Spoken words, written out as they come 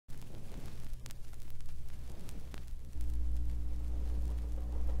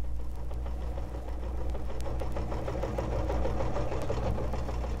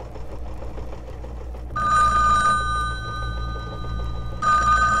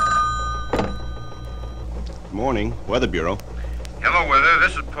Morning, Weather Bureau. Hello, Weather.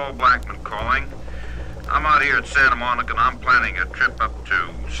 This is Paul Blackman calling. I'm out here at Santa Monica, and I'm planning a trip up to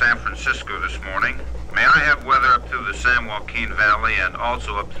San Francisco this morning. May I have weather up through the San Joaquin Valley and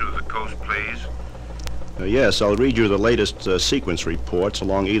also up through the coast, please? Yes, I'll read you the latest sequence reports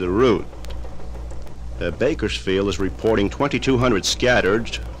along either route. Bakersfield is reporting 2,200 scattered,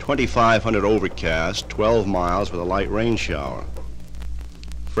 2,500 overcast, 12 miles with a light rain shower.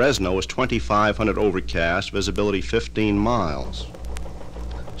 Fresno is 2,500 overcast, visibility 15 miles.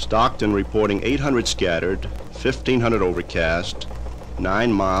 Stockton reporting 800 scattered, 1,500 overcast,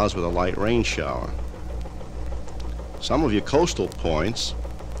 9 miles with a light rain shower. Some of your coastal points: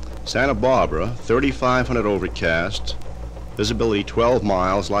 Santa Barbara, 3,500 overcast, visibility 12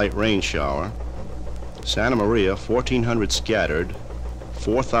 miles, light rain shower. Santa Maria, 1,400 scattered,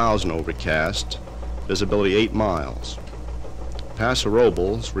 4,000 overcast, visibility 8 miles. Paso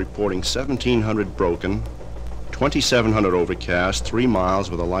Robles reporting 1,700 broken, 2,700 overcast, 3 miles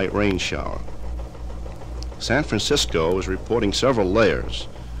with a light rain shower. San Francisco is reporting several layers.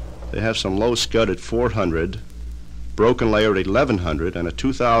 They have some low scud at 400, broken layer at 1,100, and a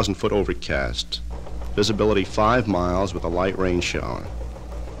 2,000-foot overcast. Visibility 5 miles with a light rain shower.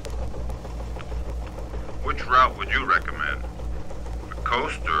 Which route would you recommend? The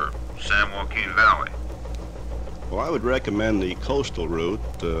coast or San Joaquin Valley? Well, I would recommend the coastal route,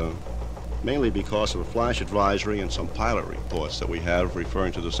 mainly because of a flash advisory and some pilot reports that we have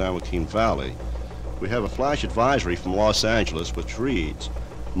referring to the San Joaquin Valley. We have a flash advisory from Los Angeles which reads,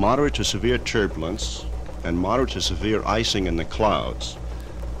 moderate to severe turbulence and moderate to severe icing in the clouds,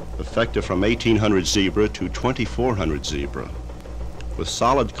 effective from 1,800 zebra to 2,400 zebra, with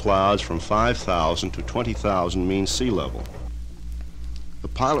solid clouds from 5,000 to 20,000 mean sea level. The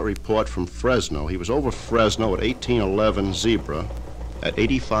pilot report from Fresno, he was over Fresno at 1,811 zebra at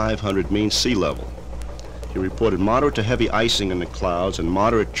 8,500 mean sea level. He reported moderate to heavy icing in the clouds and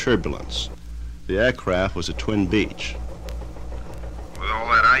moderate turbulence. The aircraft was at Twin Beach. With all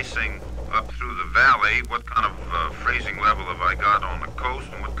that icing up through the valley, what kind of freezing level have I got on the coast,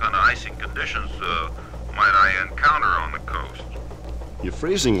 and what kind of icing conditions might I encounter on the coast? Your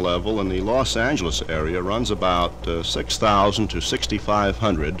freezing level in the Los Angeles area runs about 6,000 to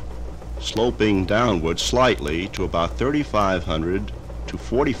 6,500, sloping downward slightly to about 3,500 to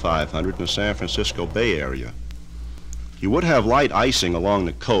 4,500 in the San Francisco Bay Area. You would have light icing along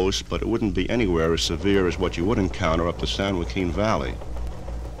the coast, but it wouldn't be anywhere as severe as what you would encounter up the San Joaquin Valley.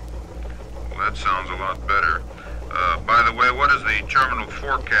 Well, that sounds a lot better. By the way, what is the terminal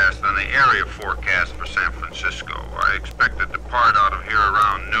forecast and the area forecast for San Francisco? I expect to depart out of here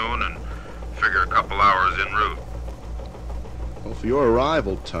around noon and figure a couple hours en route. Well, for your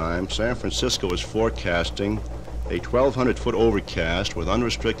arrival time, San Francisco is forecasting a 1,200-foot overcast with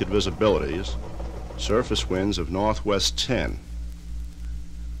unrestricted visibilities, surface winds of northwest 10.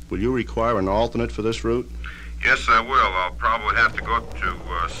 Will you require an alternate for this route? Yes, I will. I'll probably have to go up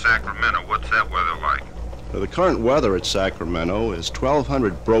to Sacramento. What's that weather like? The current weather at Sacramento is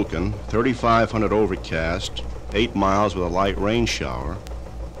 1,200 broken, 3,500 overcast, 8 miles with a light rain shower,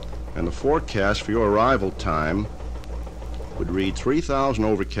 and the forecast for your arrival time would read 3,000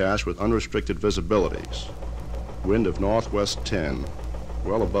 overcast with unrestricted visibilities, wind of northwest 10,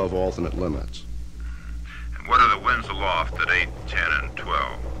 well above alternate limits. And what are the winds aloft at 8, 10, and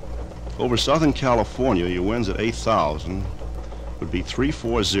 12? Over Southern California, your winds at 8,000 would be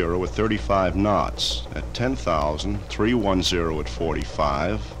 340 with 35 knots, at 10,000, 310 at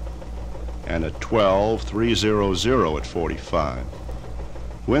 45, and at 12, 300 at 45.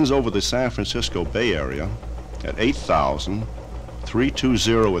 Winds over the San Francisco Bay Area at 8,000,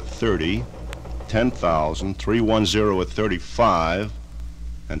 320 at 30, 10,000, 310 at 35,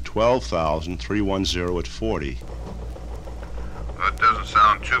 and 12,000, 310 at 40. That doesn't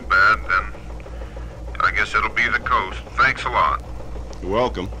sound too bad, then I guess it'll be the coast. Thanks a lot. You're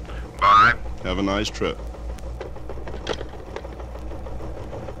welcome. Bye. Have a nice trip.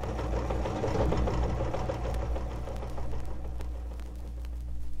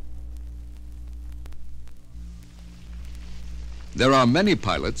 There are many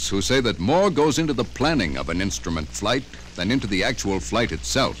pilots who say that more goes into the planning of an instrument flight than into the actual flight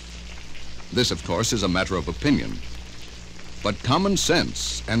itself. This, of course, is a matter of opinion. But common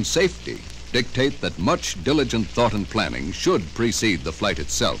sense and safety dictate that much diligent thought and planning should precede the flight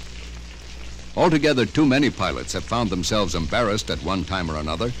itself. Altogether, too many pilots have found themselves embarrassed at one time or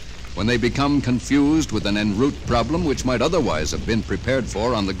another when they become confused with an en route problem which might otherwise have been prepared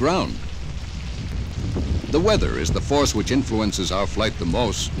for on the ground. The weather is the force which influences our flight the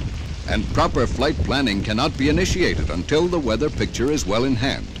most, and proper flight planning cannot be initiated until the weather picture is well in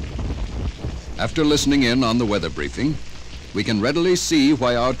hand. After listening in on the weather briefing, we can readily see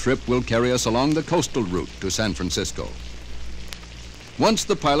why our trip will carry us along the coastal route to San Francisco. Once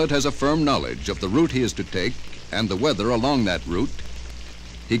the pilot has a firm knowledge of the route he is to take and the weather along that route,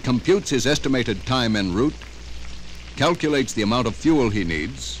 he computes his estimated time en route, calculates the amount of fuel he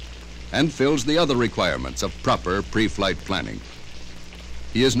needs, and fills the other requirements of proper pre-flight planning.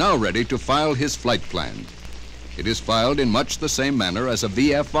 He is now ready to file his flight plan. It is filed in much the same manner as a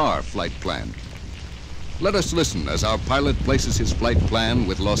VFR flight plan. Let us listen as our pilot places his flight plan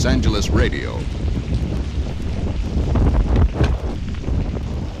with Los Angeles radio.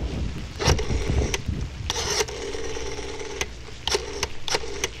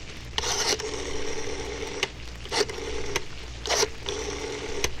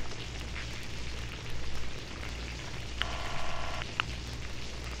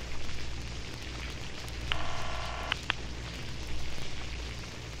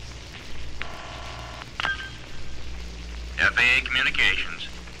 FAA Communications.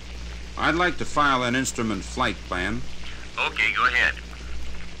 I'd like to file an instrument flight plan. Okay, go ahead.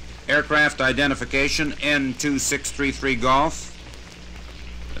 Aircraft identification N2633 Golf,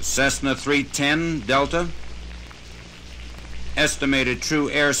 Cessna 310 Delta, estimated true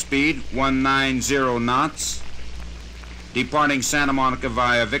airspeed 190 knots, departing Santa Monica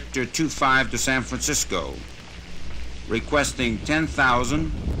via Victor 25 to San Francisco, requesting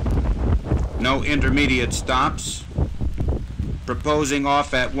 10,000, no intermediate stops, proposing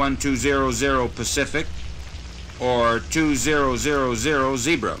off at 1200 Pacific or 2000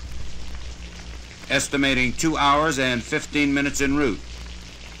 Zebra, estimating 2 hours and 15 minutes en route.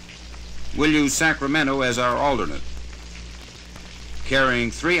 We'll use Sacramento as our alternate,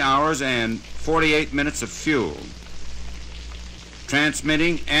 carrying 3 hours and 48 minutes of fuel,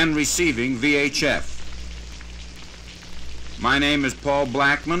 transmitting and receiving VHF. My name is Paul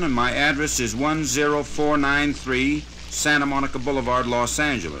Blackman and my address is 10493 Santa Monica Boulevard, Los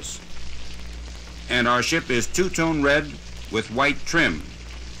Angeles. And our ship is two-tone red with white trim.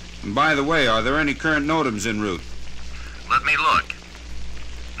 And by the way, are there any current NOTAMs en route? Let me look.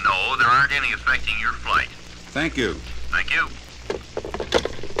 No, there aren't any affecting your flight. Thank you. Thank you.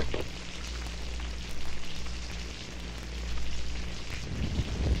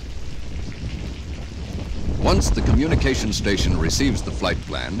 Once the communication station receives the flight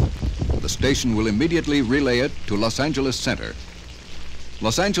plan, the station will immediately relay it to Los Angeles Center.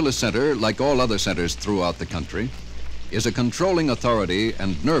 Los Angeles Center, like all other centers throughout the country, is a controlling authority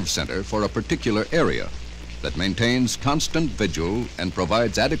and nerve center for a particular area that maintains constant vigil and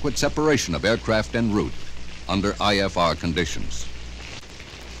provides adequate separation of aircraft en route under IFR conditions.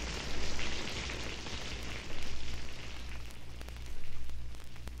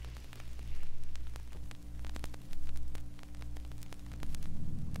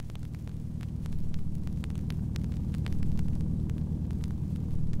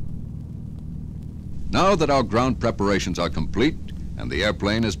 Now that our ground preparations are complete and the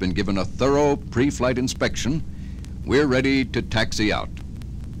airplane has been given a thorough pre-flight inspection, we're ready to taxi out.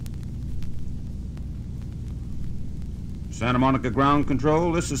 Santa Monica Ground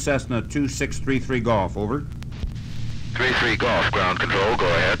Control, this is Cessna 2633 Golf, over. 33 Golf, ground control, go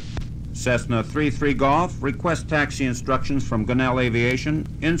ahead. Cessna 33 Golf, request taxi instructions from Gunnell Aviation,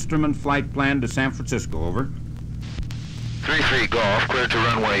 instrument flight plan to San Francisco, over. 33 Golf, clear to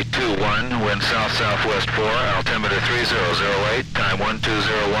runway 21, wind south-southwest 4, altimeter 3008, time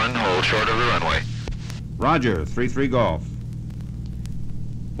 1201, hold short of the runway. Roger, 33 Golf.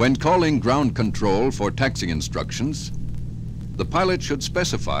 When calling ground control for taxi instructions, the pilot should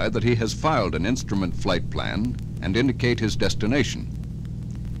specify that he has filed an instrument flight plan and indicate his destination.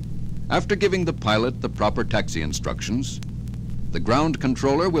 After giving the pilot the proper taxi instructions, the ground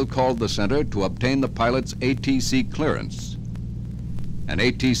controller will call the center to obtain the pilot's ATC clearance. An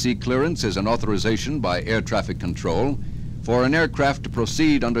ATC clearance is an authorization by air traffic control for an aircraft to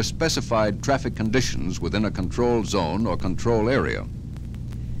proceed under specified traffic conditions within a control zone or control area.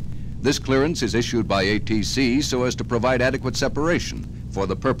 This clearance is issued by ATC so as to provide adequate separation for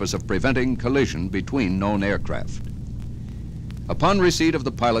the purpose of preventing collision between known aircraft. Upon receipt of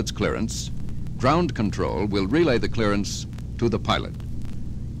the pilot's clearance, ground control will relay the clearance to the pilot.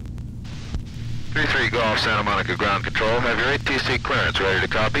 33 Golf, Santa Monica ground control, have your ATC clearance ready to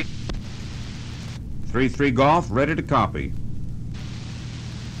copy? 33 Golf, ready to copy.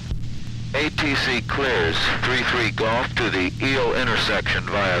 ATC clears 33 Golf to the Eel intersection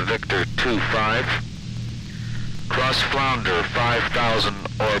via Victor 25. Cross Flounder 5,000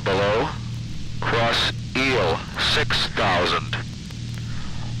 or below. Cross Eel 6,000.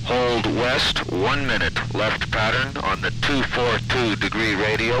 Hold west 1 minute left pattern on the 242 degree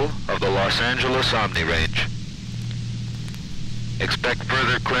radial of the Los Angeles Omni range. Expect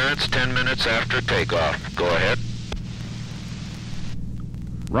further clearance 10 minutes after takeoff. Go ahead.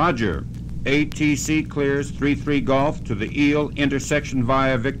 Roger. ATC clears 3-3 Golf to the Eel intersection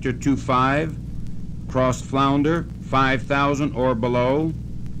via Victor 25. Cross Flounder 5,000 or below.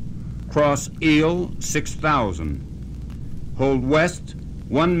 Cross Eel 6,000. Hold west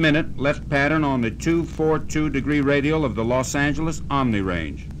 1 minute left pattern on the 242 degree radial of the Los Angeles Omni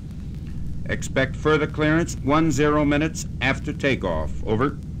range. Expect further clearance 10 minutes after takeoff.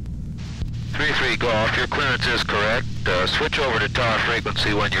 Over. 3-3 Golf, your clearance is correct. Switch over to tower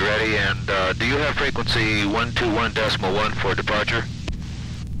frequency when you're ready, and do you have frequency 121.1 for departure?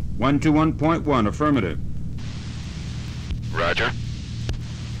 121.1, affirmative. Roger.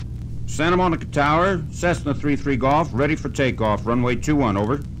 Santa Monica Tower, Cessna 3-3 Golf, ready for takeoff. Runway 21,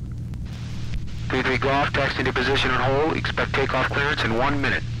 over. 3-3 Golf, taxi to position and hold. Expect takeoff clearance in 1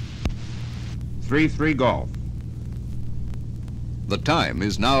 minute. 3-3 Golf. The time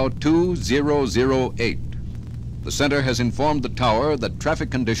is now 2008. The center has informed the tower that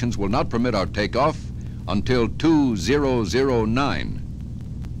traffic conditions will not permit our takeoff until 2009.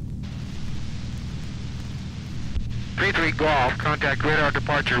 3-3 Golf, contact radar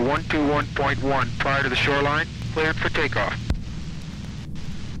departure 121.1 prior to the shoreline. Cleared for takeoff.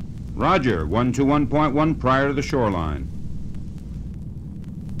 Roger, 121.1 prior to the shoreline.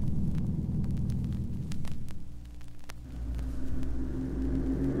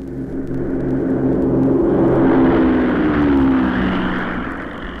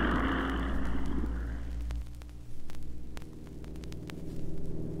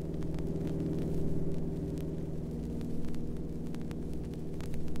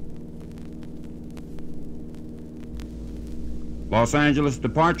 Los Angeles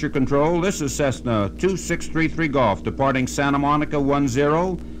Departure Control, this is Cessna 2633 Golf, departing Santa Monica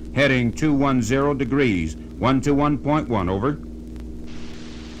 10, heading 210 degrees, 121.1, over.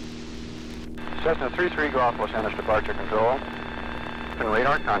 Cessna 33 Golf, Los Angeles Departure Control. And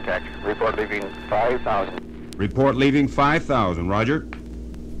radar contact. Report leaving 5,000. Report leaving 5,000, roger.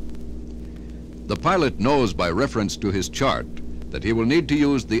 The pilot knows by reference to his chart that he will need to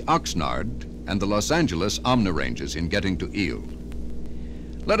use the Oxnard and the Los Angeles Omni ranges in getting to Eel.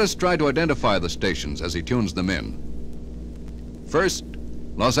 Let us try to identify the stations as he tunes them in. First,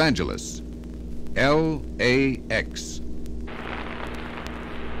 Los Angeles, LAX.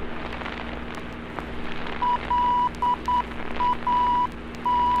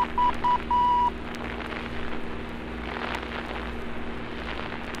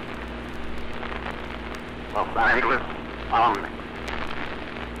 Los Angeles, Omni.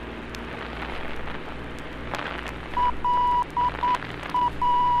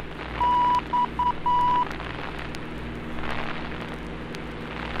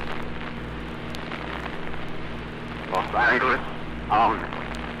 Los Angeles, Omni.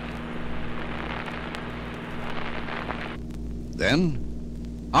 Then,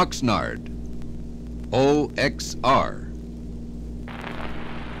 Oxnard, OXR.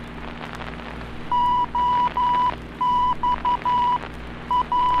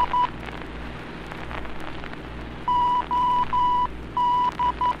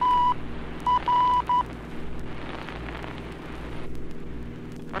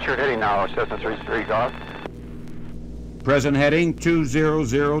 What's your heading now, Cessna 33 Golf? Present heading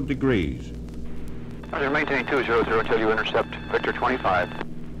 200 degrees. Roger, maintain 200 until you intercept Victor 25.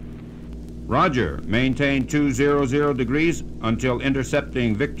 Roger, maintain 200 degrees until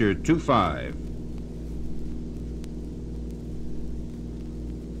intercepting Victor 25.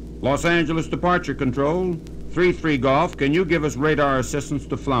 Los Angeles Departure Control, 3-3 Golf, can you give us radar assistance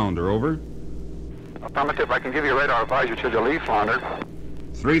to Flounder, over? Affirmative, I can give you radar advisory till you leave Flounder.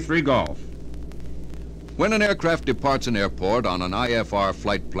 3-3 Golf. When an aircraft departs an airport on an IFR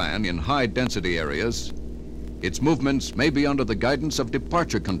flight plan in high-density areas, its movements may be under the guidance of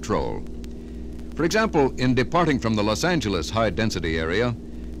departure control. For example, in departing from the Los Angeles high-density area,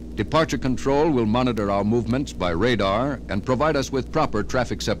 departure control will monitor our movements by radar and provide us with proper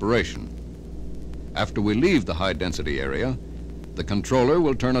traffic separation. After we leave the high-density area, the controller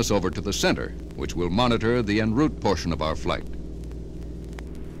will turn us over to the center, which will monitor the en route portion of our flight.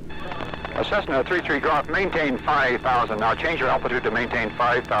 Cessna 33 Golf, maintain 5,000. Now change your altitude to maintain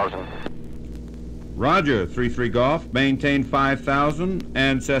 5,000. Roger, 3-3 Golf, maintain 5,000,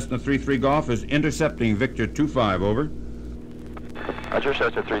 and Cessna 3-3 Golf is intercepting Victor 25, over. Roger,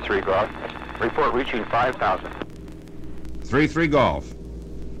 Cessna 33 Golf. Report reaching 5,000. 3-3 Golf.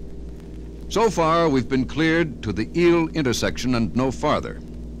 So far, we've been cleared to the Eel intersection and no farther.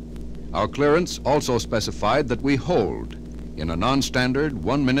 Our clearance also specified that we hold in a non-standard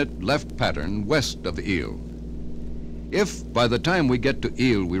 1-minute left pattern west of Eel. If by the time we get to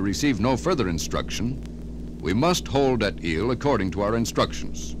Eel we receive no further instruction, we must hold at Eel according to our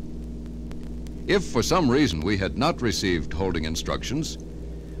instructions. If for some reason we had not received holding instructions,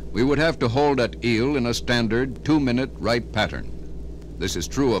 we would have to hold at Eel in a standard 2-minute right pattern. This is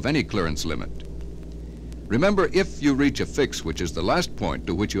true of any clearance limit. Remember, if you reach a fix which is the last point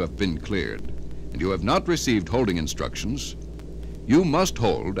to which you have been cleared, and you have not received holding instructions, you must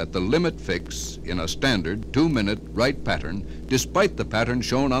hold at the limit fix in a standard 2-minute right pattern, despite the pattern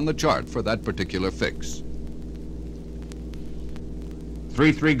shown on the chart for that particular fix.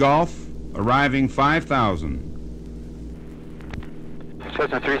 3-3 Golf, arriving 5,000.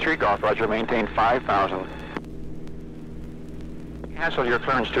 Cessna 3-3 Golf, Roger, maintain 5,000. Cancel your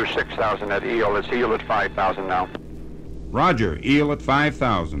clearance to 6,000 at Eel. It's Eel at 5,000 now. Roger, Eel at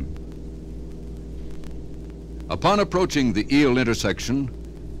 5,000. Upon approaching the Eel intersection,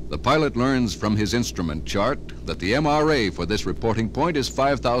 the pilot learns from his instrument chart that the MRA for this reporting point is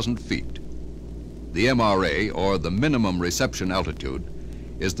 5,000 feet. The MRA, or the minimum reception altitude,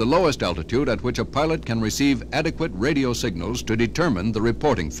 is the lowest altitude at which a pilot can receive adequate radio signals to determine the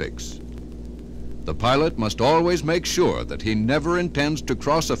reporting fix. The pilot must always make sure that he never intends to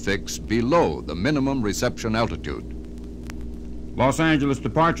cross a fix below the minimum reception altitude. Los Angeles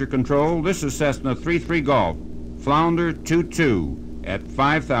Departure Control, this is Cessna 3-3 Golf, Flounder 2-2 at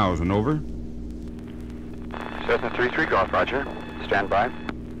 5,000, over. Cessna 3-3 Golf, Roger. Stand by.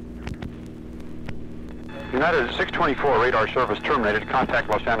 United 624 radar service terminated. Contact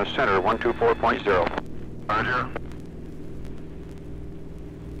Los Angeles Center 124.0. Roger.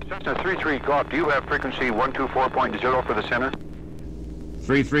 Cessna 3-3 Golf, do you have frequency 124.0 for the center?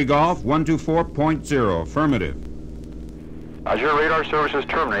 3-3 Golf, 124.0, affirmative. Roger, radar service is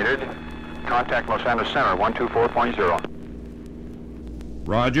terminated. Contact Los Angeles Center 124.0.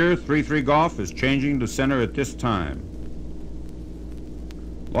 Roger, 3-3 Golf is changing to center at this time.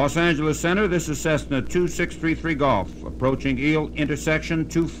 Los Angeles Center, this is Cessna 2633 Golf, approaching Eel intersection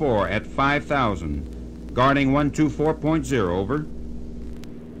 24 at 5,000, guarding 124.0, over.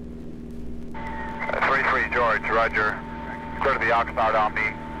 3-3 George, Roger. Clear to the Oxnard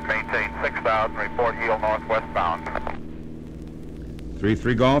Omni, maintain 6,000, report Eel northwestbound.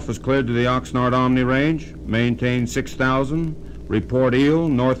 3-3 Golf is cleared to the Oxnard Omni range, maintain 6,000, report Eel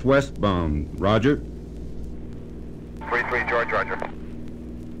northwestbound, roger. 3-3 George, roger.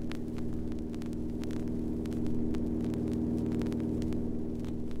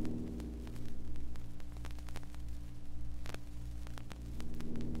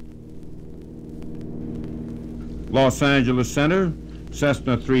 Los Angeles Center,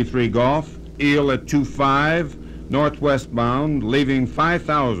 Cessna 3-3 Golf, Eel at 25, northwestbound, leaving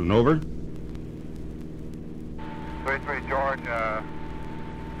 5,000, over. 3-3 George,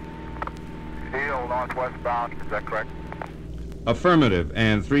 Eel northwestbound, is that correct? Affirmative,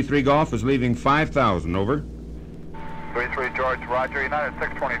 and 3-3 Golf is leaving 5,000, over. 3-3 George, roger. United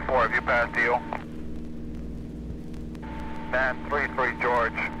 624, have you passed Eel? And 3-3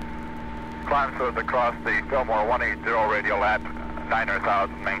 George, climb smooth across the Fillmore 180 radial at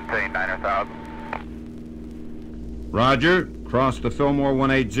 9,000, maintain 9,000. Roger, cross the Fillmore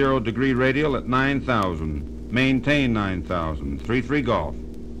 180 degree radial at 9,000, maintain 9,000, 3-3 Golf.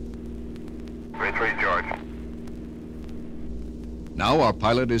 3-3 George. Now our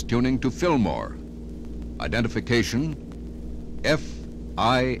pilot is tuning to Fillmore. Identification,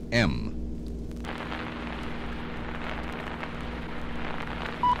 FIM.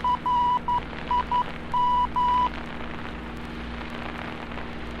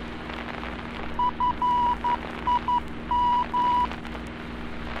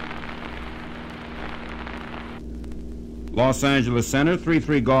 Los Angeles Center,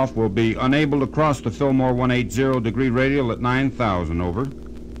 3-3 Golf will be unable to cross the Fillmore 180 degree radial at 9,000, over.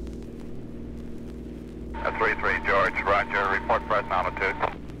 3-3 George, roger. Report present altitude.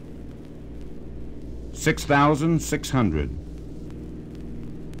 6,600.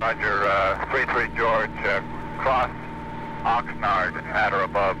 Roger, 3-3 George, cross Oxnard at or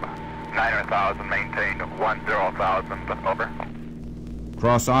above 9,000, maintain 10,000, over.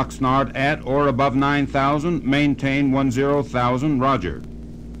 Cross Oxnard at or above 9,000, maintain 10,000, roger.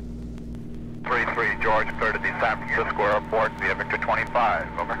 3-3 George, clear to the San Francisco airport via Victor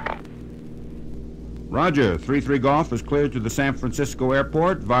 25, over. Roger, 3-3 Golf is cleared to the San Francisco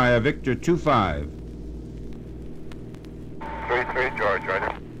airport via Victor 25. 3-3 George,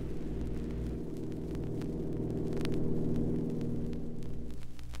 roger.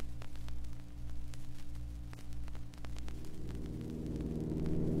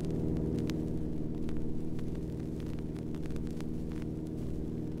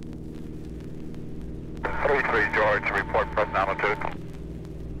 3-3 George, report present altitude.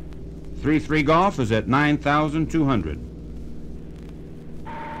 3-3 Golf is at 9,200.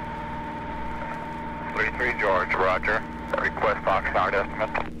 3-3 George, roger. Request Oxnard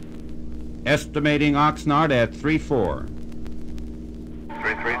estimate. Estimating Oxnard at 3-4.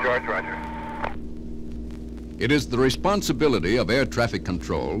 3-3 George, roger. It is the responsibility of air traffic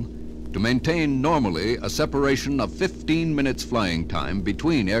control to maintain normally a separation of 15 minutes flying time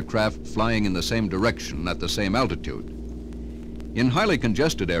between aircraft flying in the same direction at the same altitude. In highly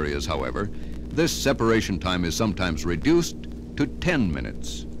congested areas, however, this separation time is sometimes reduced to 10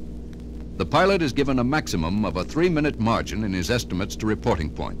 minutes. The pilot is given a maximum of a 3-minute margin in his estimates to reporting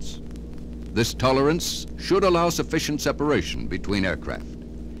points. This tolerance should allow sufficient separation between aircraft.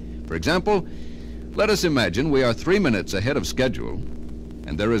 For example, let us imagine we are 3 minutes ahead of schedule,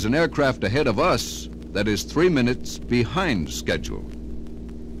 and there is an aircraft ahead of us that is 3 minutes behind schedule.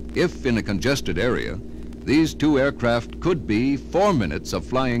 If in a congested area, these two aircraft could be 4 minutes of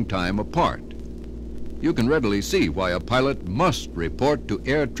flying time apart. You can readily see why a pilot must report to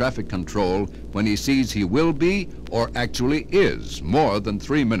air traffic control when he sees he will be or actually is more than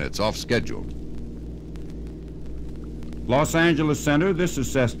 3 minutes off schedule. Los Angeles Center, this is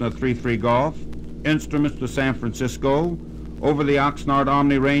Cessna 3-3 Golf. Instruments to San Francisco over the Oxnard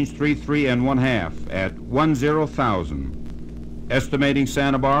Omni range 3-3 1/2 at 10,000. Estimating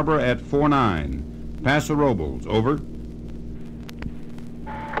Santa Barbara at 4-9. Paso Robles, over.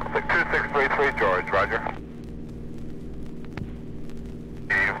 2633 George, roger.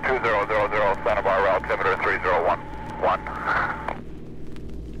 Eve 2000 Santa Barbara, altimeter 3011.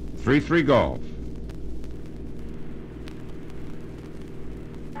 3-3 Golf.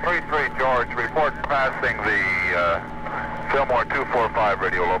 3-3 George, report passing the Fillmore 245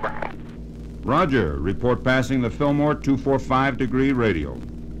 radial, over. Roger, report passing the Fillmore 245 degree radial.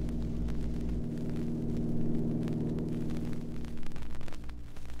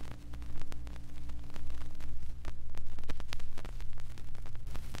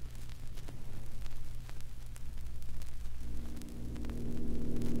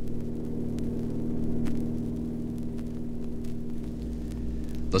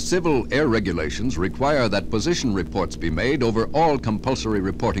 The civil air regulations require that position reports be made over all compulsory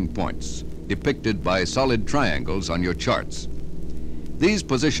reporting points, depicted by solid triangles on your charts. These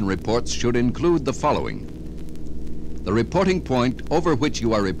position reports should include the following: the reporting point over which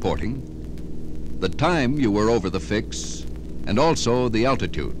you are reporting, the time you were over the fix, and also the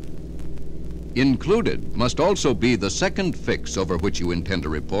altitude. Included must also be the second fix over which you intend to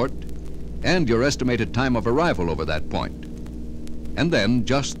report, and your estimated time of arrival over that point, and then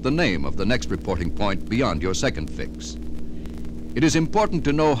just the name of the next reporting point beyond your second fix. It is important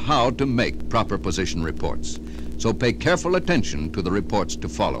to know how to make proper position reports, so pay careful attention to the reports to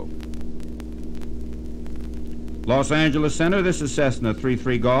follow. Los Angeles Center, this is Cessna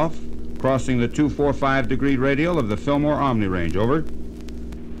 3-3 Golf, crossing the 245 degree radial of the Fillmore Omni range, over.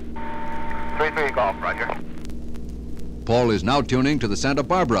 3-3 Golf, roger. Paul is now tuning to the Santa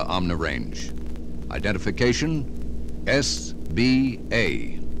Barbara Omni range. Identification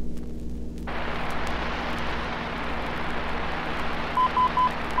SBA.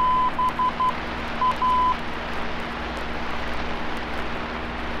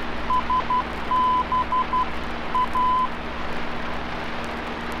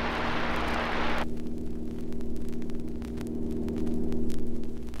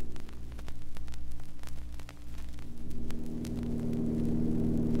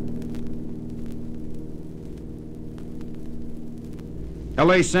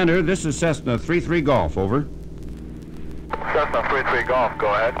 LA Center, this is Cessna 3-3 Golf, over. Cessna 3-3 Golf,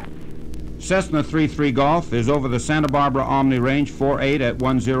 go ahead. Cessna 3-3 Golf is over the Santa Barbara Omni range 4-8 at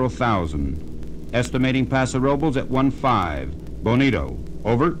 10,000. Estimating Paso Robles at 1-5. Bonito,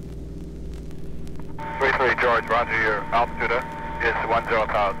 over. 3-3 George, roger, your altitude is 10,000,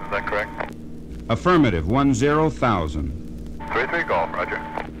 is that correct? Affirmative, 10,000. 3-3 Golf, roger.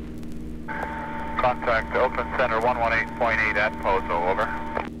 Contact Oakland Center 118.8 at Pozo, over.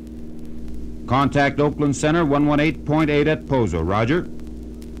 Contact Oakland Center 118.8 at Pozo, roger.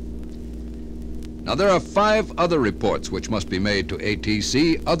 Now, there are 5 other reports which must be made to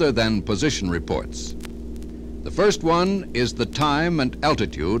ATC other than position reports. The first one is the time and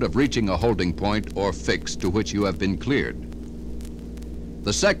altitude of reaching a holding point or fix to which you have been cleared.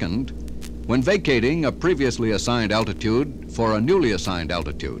 The second, when vacating a previously assigned altitude for a newly assigned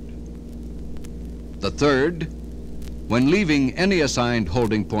altitude. The third, when leaving any assigned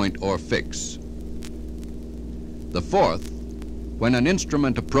holding point or fix. The fourth, when an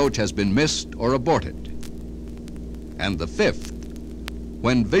instrument approach has been missed or aborted. And the fifth,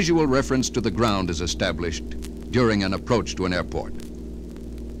 when visual reference to the ground is established during an approach to an airport.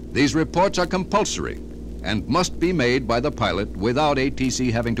 These reports are compulsory and must be made by the pilot without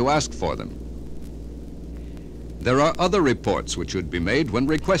ATC having to ask for them. There are other reports which should be made when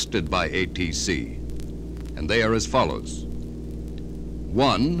requested by ATC, and they are as follows.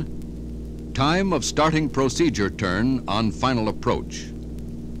 1, time of starting procedure turn on final approach.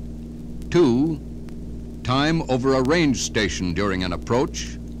 2, time over a range station during an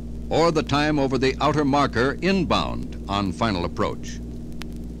approach, or the time over the outer marker inbound on final approach.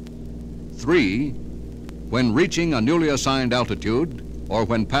 3, when reaching a newly assigned altitude or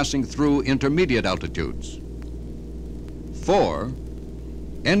when passing through intermediate altitudes. 4,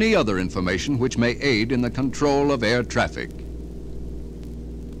 any other information which may aid in the control of air traffic.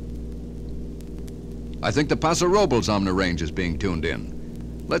 I think the Paso Robles Omni range is being tuned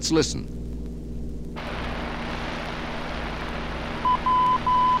in. Let's listen.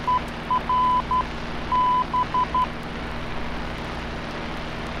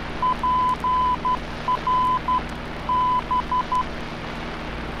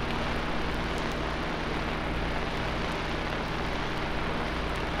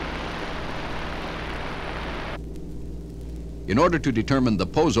 In order to determine the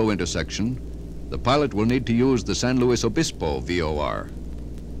Pozo intersection, the pilot will need to use the San Luis Obispo VOR.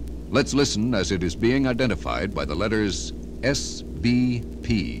 Let's listen as it is being identified by the letters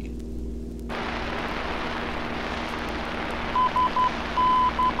SBP.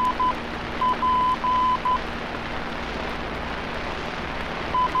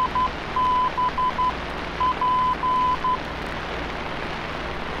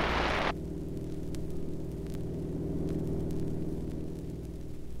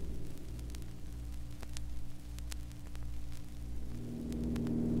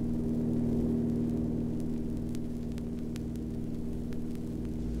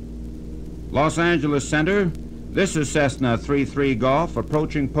 Los Angeles Center, this is Cessna 33 Golf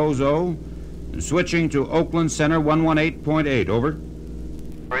approaching Pozo and switching to Oakland Center 118.8, over.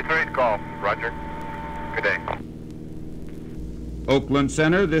 33 Golf, roger. Good day. Oakland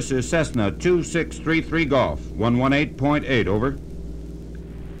Center, this is Cessna 2633 Golf 118.8, over.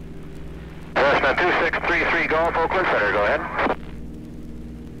 Cessna 2633 Golf, Oakland Center, go ahead.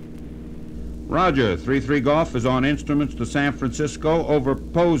 Roger, 33 Golf is on instruments to San Francisco over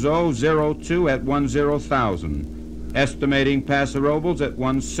Pozo 02 at 10,000. Estimating Paso Robles at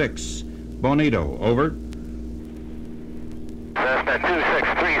 16. Bonito, over. Cessna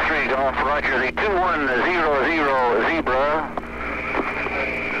 2633 Golf, roger, the 2100 Zebra,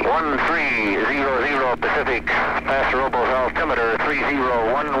 1300 Pacific, Paso Robles altimeter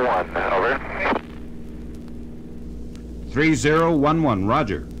 3011, over. 3011,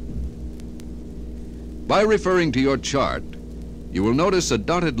 roger. By referring to your chart, you will notice a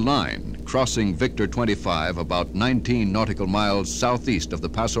dotted line crossing Victor 25 about 19 nautical miles southeast of the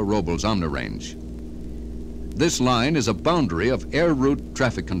Paso Robles Omni range. This line is a boundary of air route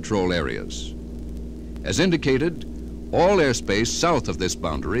traffic control areas. As indicated, all airspace south of this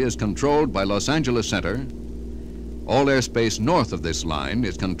boundary is controlled by Los Angeles Center. All airspace north of this line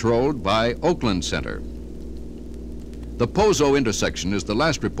is controlled by Oakland Center. The Pozo intersection is the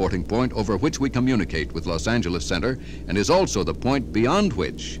last reporting point over which we communicate with Los Angeles Center and is also the point beyond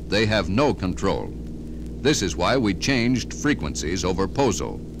which they have no control. This is why we changed frequencies over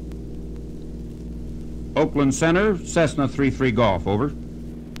Pozo. Oakland Center, Cessna 33 Golf, over.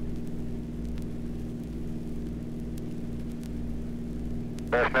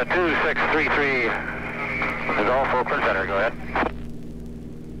 Cessna 2633 Golf, Oakland Center, go ahead.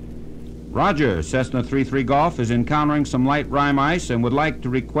 Roger, Cessna 33 Golf is encountering some light rime ice and would like to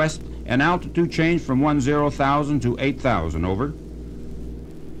request an altitude change from 10,000 to 8,000, over.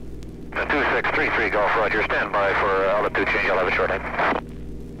 2633 Golf, roger, stand by for altitude change, I'll have a short end.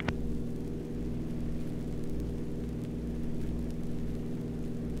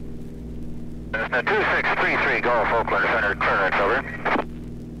 Cessna 2633 Golf, Oakland Center, clearance, over.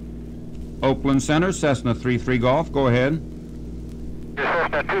 Oakland Center, Cessna 33 Golf, go ahead.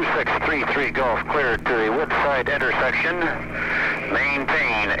 Cessna 2633 Golf, cleared to the Woodside intersection.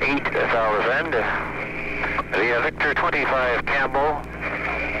 Maintain 8,000. Via Victor 25 Campbell,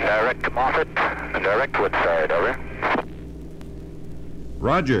 direct to Moffett, and direct Woodside, over.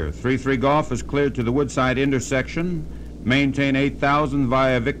 Roger, 33 Golf is cleared to the Woodside intersection. Maintain 8,000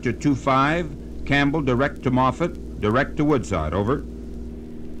 via Victor 25, Campbell, direct to Moffett, direct to Woodside, over.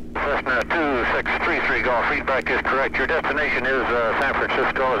 Cessna 2633 Golf, feedback is correct. Your destination is San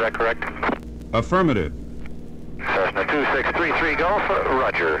Francisco, is that correct? Affirmative. Cessna 2633 Golf,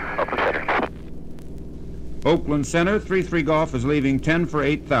 roger, Oakland Center. Oakland Center, 3-3 Golf is leaving 10 for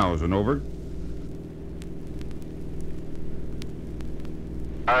 8,000, over.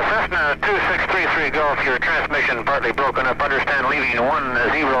 Cessna 2633 Golf, your transmission partly broken up. Understand leaving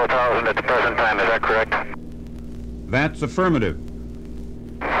 10,000 at the present time, is that correct? That's affirmative.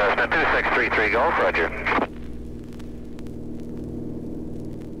 Cessna 2633 Golf, roger.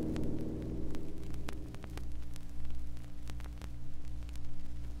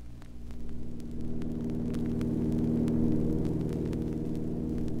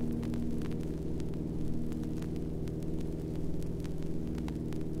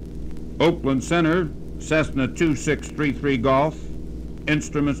 Oakland Center, Cessna 2633 Golf,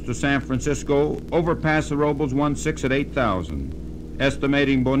 instruments to San Francisco, overpass the Robles 16 at 8,000.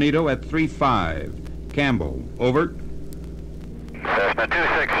 Estimating Bonito at 3-5. Campbell, over. Cessna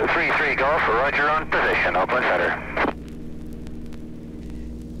 2633 Golf, roger on position, Oakland Center.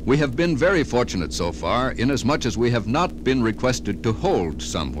 We have been very fortunate so far, inasmuch as we have not been requested to hold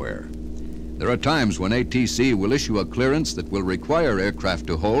somewhere. There are times when ATC will issue a clearance that will require aircraft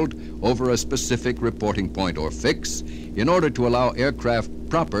to hold over a specific reporting point or fix in order to allow aircraft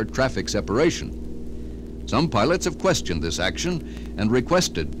proper traffic separation. Some pilots have questioned this action and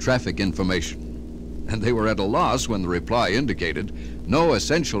requested traffic information, and they were at a loss when the reply indicated no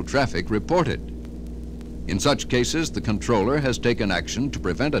essential traffic reported. In such cases, the controller has taken action to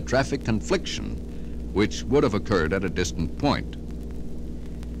prevent a traffic confliction, which would have occurred at a distant point.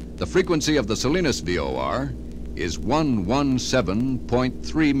 The frequency of the Salinas VOR is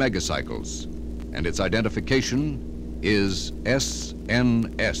 117.3 megacycles, and its identification is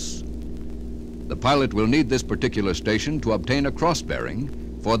SNS. The pilot will need this particular station to obtain a cross bearing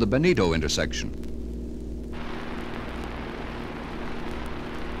for the Bonito intersection.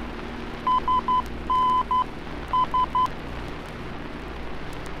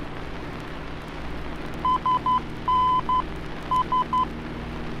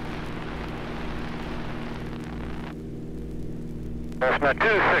 Cessna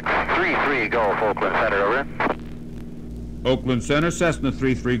 2633 Golf, Oakland Center, over. Oakland Center, Cessna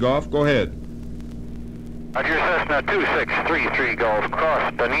 3-3 Golf, go ahead. Roger, Cessna 2633 Golf,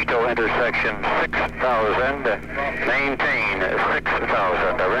 cross Bonito intersection 6,000, maintain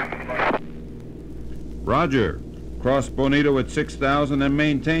 6,000, over. Roger. Cross Bonito at 6,000 and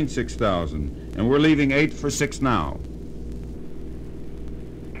maintain 6,000. And we're leaving 8 for 6 now.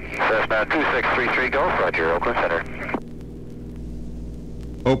 Cessna 2633 Golf, roger, Oakland Center.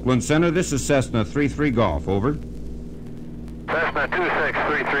 Oakland Center, this is Cessna 3-3 Golf, over. Cessna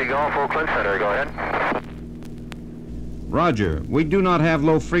 2633 Golf, Oakland Center, go ahead. Roger. We do not have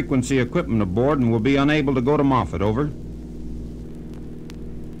low-frequency equipment aboard and will be unable to go to Moffett, over.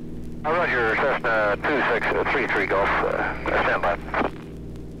 Roger, Cessna 2633 Golf, stand by.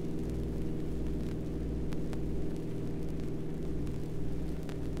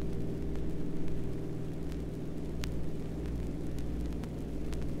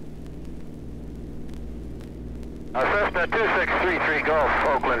 Cessna 2633 Golf,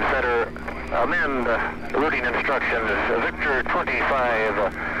 Oakland Center, amend routing instructions. Victor 25,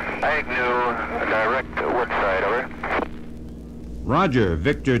 Agnew, direct Woodside, over. Roger.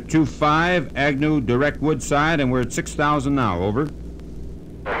 Victor 25, Agnew, direct Woodside, and we're at 6,000 now, over.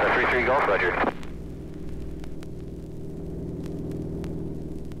 Cessna 33 Golf, roger.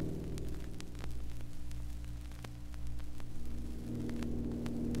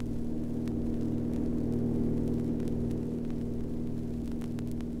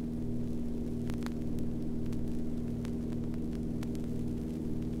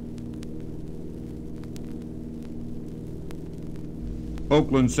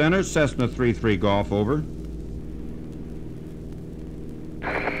 Oakland Center, Cessna 3-3 Golf, over.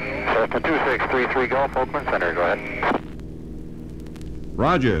 Cessna 2633 Golf, Oakland Center, go ahead.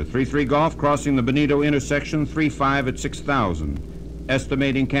 Roger. 3-3 Golf, crossing the Bonito intersection, 3-5 at 6,000.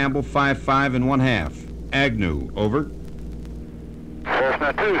 Estimating Campbell 5-5 and 1/2. Agnew, over.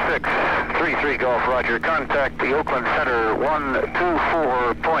 Cessna 2633 Golf, roger. Contact the Oakland Center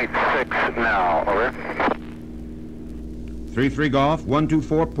 124.6 now, over. 3-3 Golf,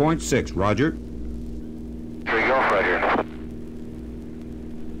 124.6, roger. 3 Golf, roger.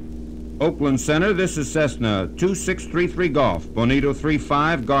 Oakland Center, this is Cessna 2633 Golf, Bonito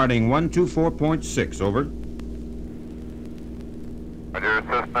 3-5, guarding 124.6, over. Roger,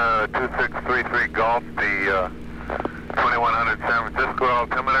 Cessna 2633 Golf, the 2100 San Francisco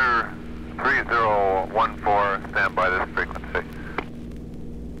altimeter 3014, stand by this frequency.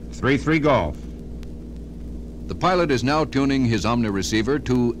 3-3 Golf. The pilot is now tuning his Omni receiver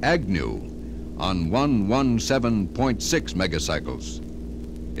to Agnew on 117.6 megacycles.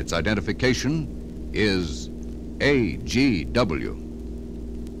 Its identification is AGW.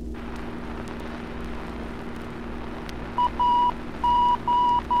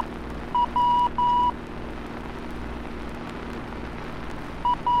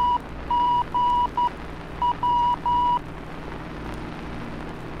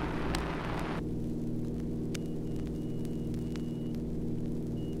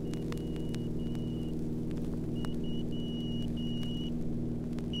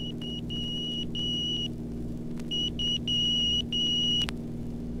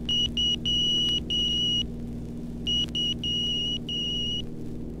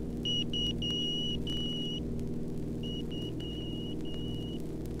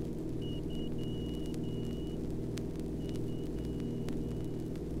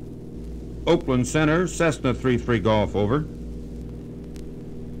 Oakland Center, Cessna 33 Golf, over.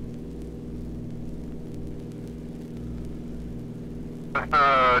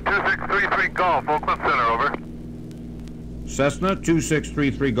 Cessna 2633 Golf, Oakland Center, over. Cessna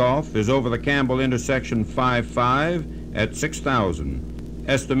 2633 Golf is over the Campbell intersection 5-5 at 6,000.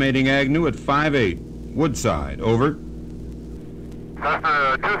 Estimating Agnew at 5-8. Woodside, over.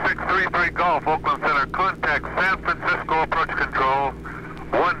 Cessna 2633 Golf, Oakland Center, contact San Francisco approach control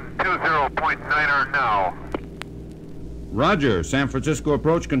 120.9er now. Roger, San Francisco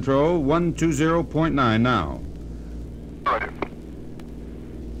approach control 120.9 now. Roger.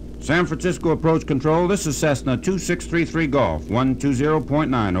 San Francisco approach control, this is Cessna 2633 Golf,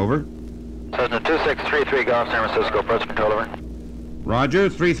 120.9, over. Cessna 2633 Golf, San Francisco approach control, over. Roger,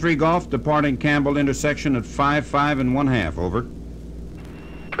 33 Golf departing Campbell intersection at 5-5 and 1/2, over.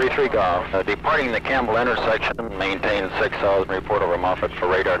 33 Golf, departing the Campbell intersection, maintain 6,000, report over Moffett for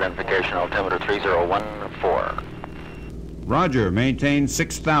radar identification, altimeter 3014. Roger, maintain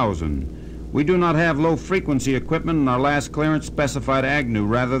 6,000. We do not have low-frequency equipment, and our last clearance specified Agnew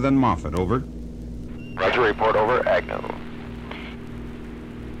rather than Moffett, over. Roger, report over, Agnew.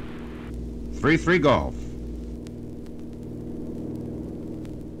 33 Golf.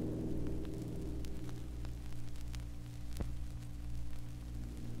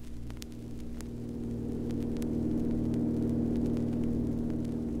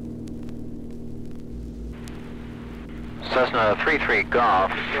 Cessna 33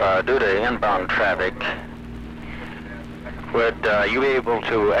 Golf, due to inbound traffic, would you be able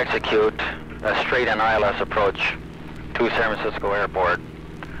to execute a straight-in ILS approach to San Francisco Airport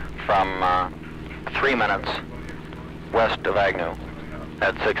from 3 minutes west of Agnew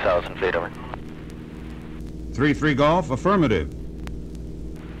at 6,000 feet, over? 33 Golf, affirmative.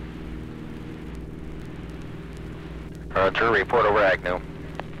 Roger, report over Agnew.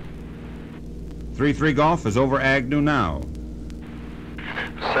 33 Golf is over Agnew now.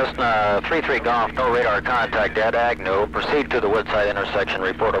 Cessna 33 Golf, no radar contact at Agnew. Proceed to the Woodside intersection.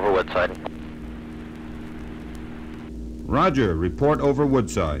 Report over Woodside. Roger, report over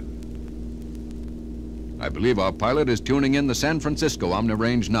Woodside. I believe our pilot is tuning in the San Francisco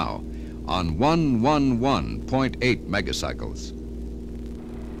omni-range now on 111.8 megacycles.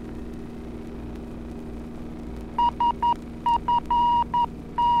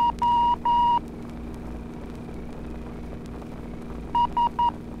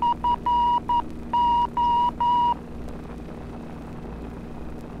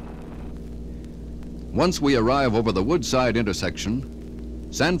 Once we arrive over the Woodside intersection,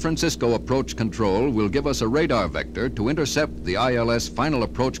 San Francisco approach control will give us a radar vector to intercept the ILS final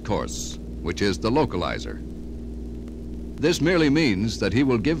approach course, which is the localizer. This merely means that he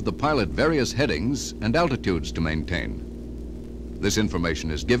will give the pilot various headings and altitudes to maintain. This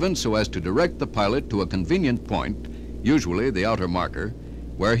information is given so as to direct the pilot to a convenient point, usually the outer marker,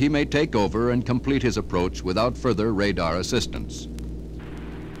 where he may take over and complete his approach without further radar assistance.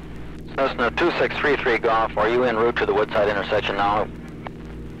 Cessna 2633 Golf, are you en route to the Woodside intersection now?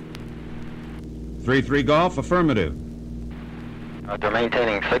 33 Golf, affirmative. They're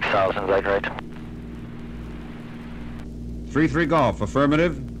maintaining 6,000, is that right? 33 Golf,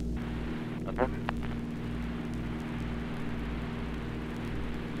 affirmative.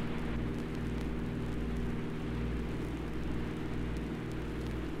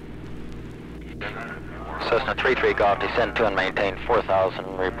 Cessna 33 Golf, descend to and maintain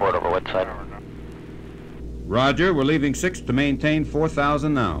 4,000, report over Woodside. Roger, we're leaving 6 to maintain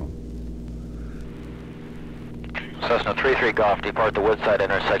 4,000 now. Cessna 33 Golf, depart the Woodside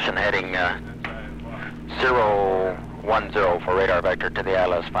intersection heading 010 for radar vector to the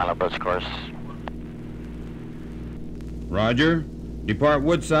ILS final approach course. Roger, depart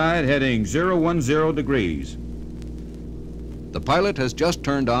Woodside heading 010 degrees. The pilot has just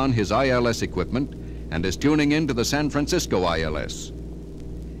turned on his ILS equipment and is tuning in to the San Francisco ILS.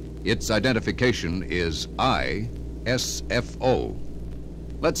 Its identification is ISFO.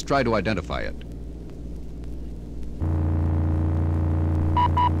 Let's try to identify it.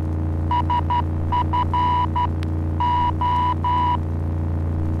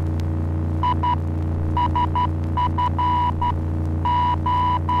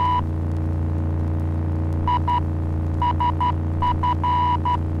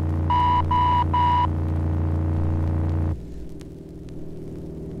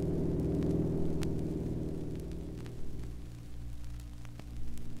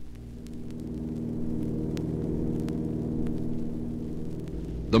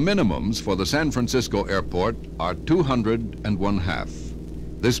 The minimums for the San Francisco airport are 201/2.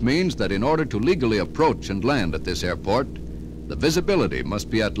 This means that in order to legally approach and land at this airport, the visibility must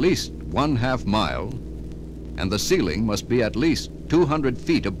be at least 1/2 mile, and the ceiling must be at least 200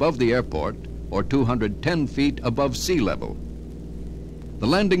 feet above the airport or 210 feet above sea level. The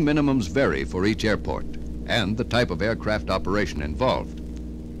landing minimums vary for each airport and the type of aircraft operation involved.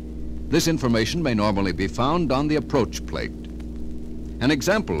 This information may normally be found on the approach plate. An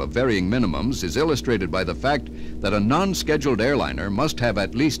example of varying minimums is illustrated by the fact that a non-scheduled airliner must have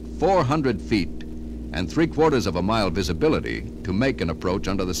at least 400 feet and 3/4 of a mile visibility to make an approach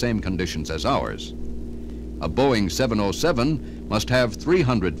under the same conditions as ours. A Boeing 707 must have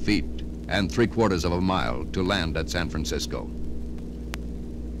 300 feet and 3/4 of a mile to land at San Francisco.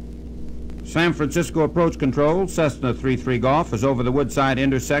 San Francisco approach control, Cessna 33 Golf is over the Woodside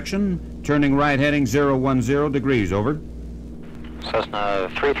intersection, turning right heading 010 degrees, over. Cessna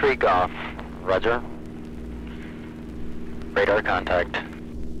 33 Golf, roger. Radar contact.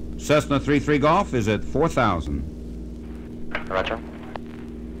 Cessna 33 Golf is at 4,000. Roger.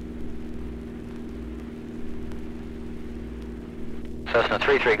 Cessna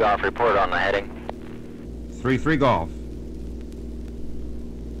 33 Golf, report on the heading. 33 Golf.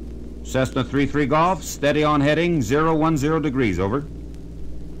 Cessna 33 Golf, steady on heading 010 degrees, over.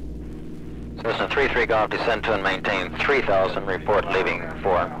 Cessna 33 Golf, descend to and maintain 3,000, report leaving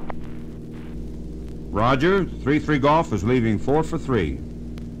 4. Roger, 33 Golf is leaving 4 for 3.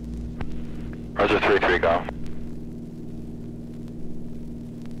 Roger, 33 Golf.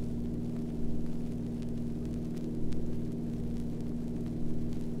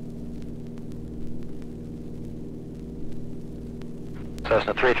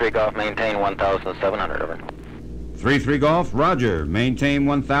 Cessna 33 Golf, maintain 1,700, over. 33 Golf, roger. Maintain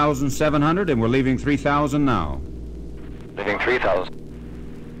 1,700 and we're leaving 3,000 now. Leaving 3,000.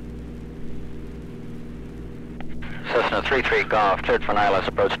 Cessna 33 Golf, cleared for an ILS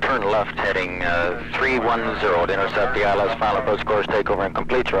approach, turn left heading 310 to intercept the ILS final approach course, take over and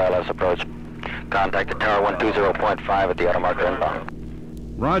complete your ILS approach. Contact the tower 120.5 at the auto marker inbound.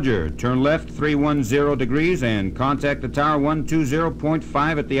 Roger, turn left 310 degrees and contact the tower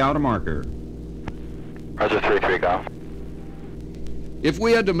 120.5 at the outer marker. Roger, 33 Golf. If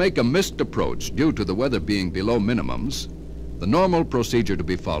we had to make a missed approach due to the weather being below minimums, the normal procedure to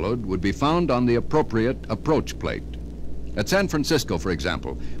be followed would be found on the appropriate approach plate. At San Francisco, for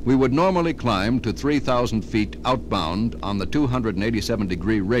example, we would normally climb to 3,000 feet outbound on the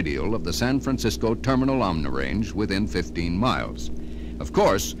 287-degree radial of the San Francisco Terminal Omnirange within 15 miles. Of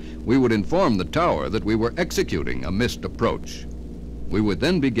course, we would inform the tower that we were executing a missed approach. We would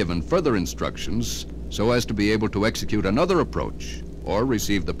then be given further instructions so as to be able to execute another approach or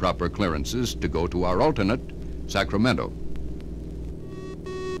receive the proper clearances to go to our alternate, Sacramento.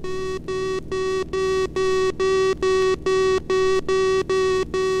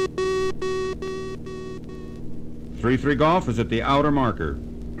 Three Golf is at the outer marker.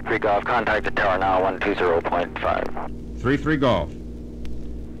 3 Golf, contact the tower now 120.5. 3 Golf.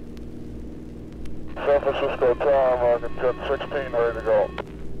 San Francisco tower, marker, jet 16, ready to go.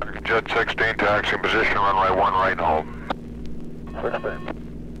 Jet 16, taxi position, runway 1 right and hold. 16.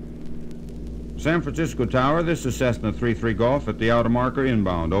 San Francisco Tower, this is Cessna 33 Golf at the outer marker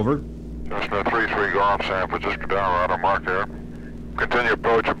inbound, over. Cessna 33 Golf, San Francisco Tower, auto marker. Continue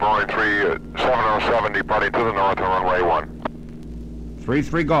approach of Boeing 707, departing to the north on runway 1.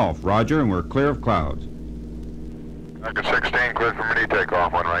 3 Golf, roger, and we're clear of clouds. Target 16, cleared for mini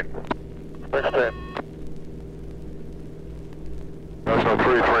takeoff, 1 right. 16. Cessna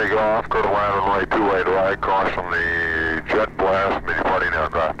 33 Golf, go to land runway 28 right, cross from the jet blast, departing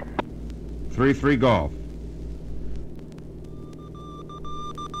aircraft. 3 Golf.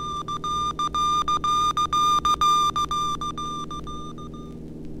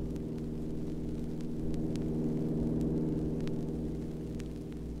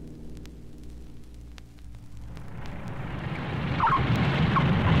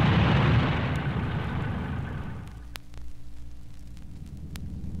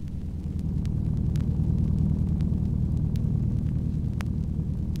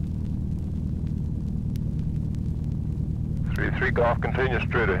 3-3 Golf, continue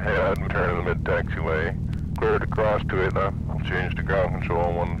straight ahead and turn in the mid-taxiway. Clear to cross 28 left. I'll change to ground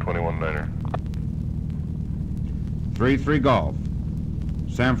control on 121-9er. 3-3 Golf.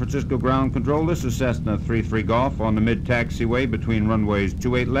 San Francisco ground control, this is Cessna 3-3 Golf on the mid-taxiway between runways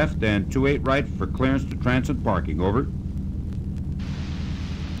 28 left and 28 right for clearance to transit parking. Over.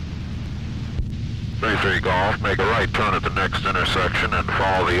 3-3 Golf, make a right turn at the next intersection and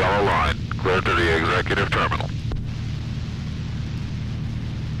follow the yellow line. Clear to the executive terminal.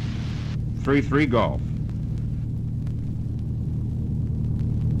 3-3 Golf.